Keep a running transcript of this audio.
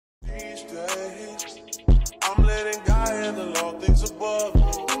day. I'm letting God handle all things above.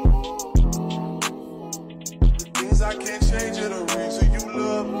 The things I can't change are the reason you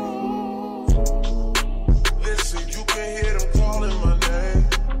love me. Listen, you can hear them calling my name.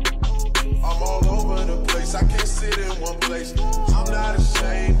 I'm all over the place, I can't sit in one place. I'm not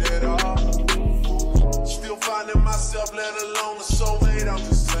ashamed at all. Still finding myself, let alone a soulmate, I'm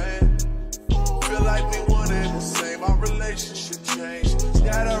just saying. Feel like we one and the same, our relationship changed.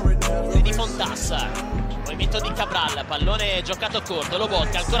 Di Fontas, movimento di Cabral, pallone giocato corto, lo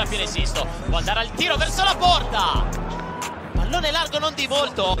bocca, ancora Pione Sisto, può andare al tiro verso la porta. Pallone largo, non di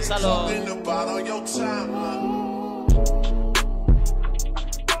molto. Salo.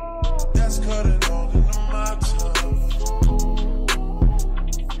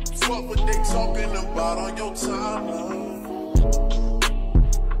 What were they talking about on your timeline?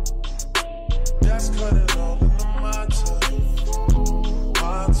 That's cutting all into my time.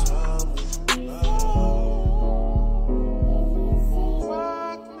 My time is love.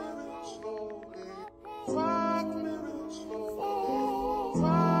 5 minutes slowly. 5 minutes slowly.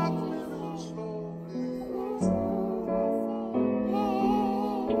 5 minutes slowly.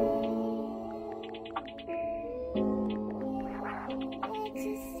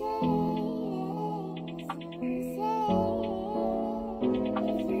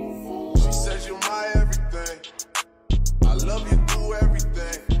 She says you're my everything. I love you through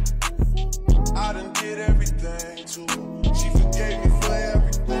everything. I done did everything too. She forgave me for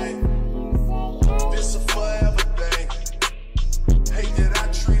everything. This a forever thing. Hate that I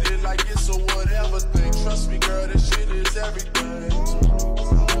treat it like it's a whatever thing. Trust me, girl, this shit is everything to me.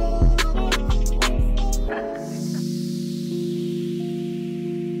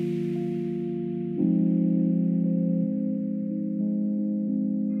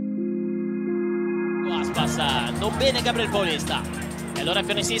 Non bene Gabriel Paulista. E allora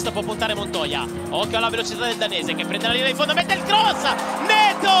Pione Sisto può puntare Montoya. Occhio alla velocità del danese che prende la linea di fondo, mette il cross!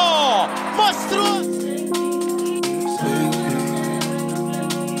 Neto! Mostruoso!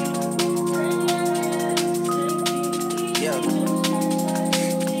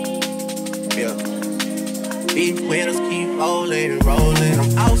 Big wheels keep rolling, rolling.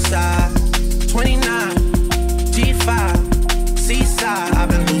 I'm outside, 29, G5, seaside. I've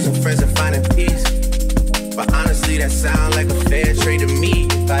been losing friends and finding peace. But honestly, that sound like a fair trade to me.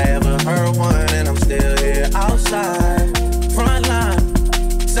 If I ever heard one, and I'm still here outside. Front line,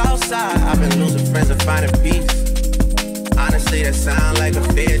 south side. I've been losing friends and finding peace. Honestly, that sound like a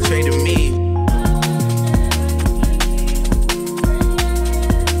fair trade to me.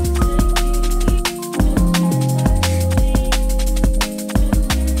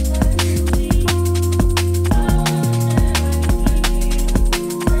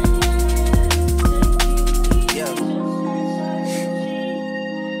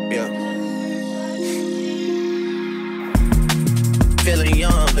 Feeling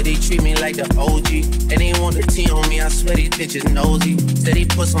young, but they treat me like the OG. And they want the T on me, I swear these bitches nosy. Said he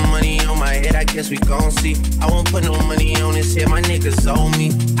put some money on my head, I guess we gon' see. I won't put no money on his head, my niggas owe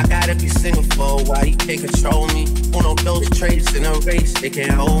me. I gotta be single for a while, he can't control me. Uno of those traits in a race, they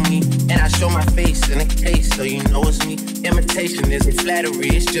can't hold me. And I show my face in a case, so you know it's me. Imitation isn't flattery,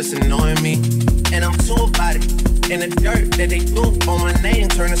 it's just annoying me. And I'm too about it. And the dirt that they threw on my name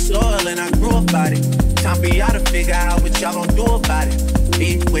turned to soil, and I grew about it. Time for y'all to figure out what y'all gon' do about it.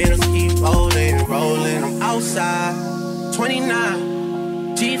 Big wheels keep rolling, rolling. I'm outside,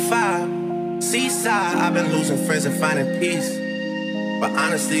 29, G5, seaside. I've been losing friends and finding peace. But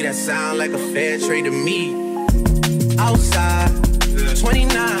honestly, that sound like a fair trade to me. Outside,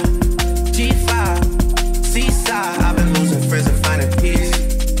 29, G5, seaside. I've been losing friends and finding peace.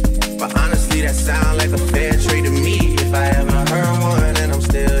 But honestly, that sound like a fair trade to me. If I ever heard one, and I'm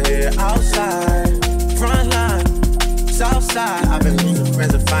still here outside. Front line, south side. I've been losing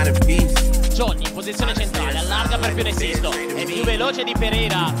friends and finding peace. Johnny in posizione centrale, allarga per Pione Sisto. È più veloce di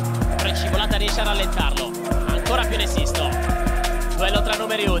Pereira, però in scivolata riesce a rallentarlo. Ancora Pione Sisto. Duello tra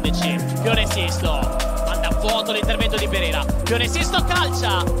numeri 11. Pione Sisto manda a vuoto l'intervento di Pereira. Pione Sisto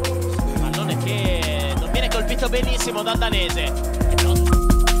calcia. Pallone che non viene colpito benissimo dal danese.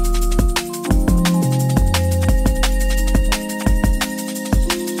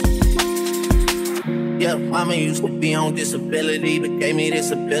 Yeah, mama used to be on disability, but gave me this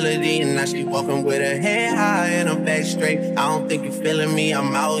ability. And now she walking with her head high and her back straight. I don't think you feeling me,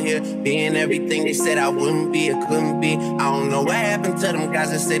 I'm out here being everything they said I wouldn't be, or couldn't be. I don't know what happened to them guys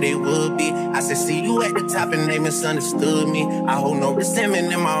that said they would be. I said, see you at the top and they misunderstood me. I hold no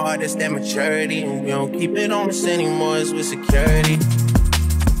resentment in my heart, that's that maturity. And we don't keep it on us anymore, it's with security.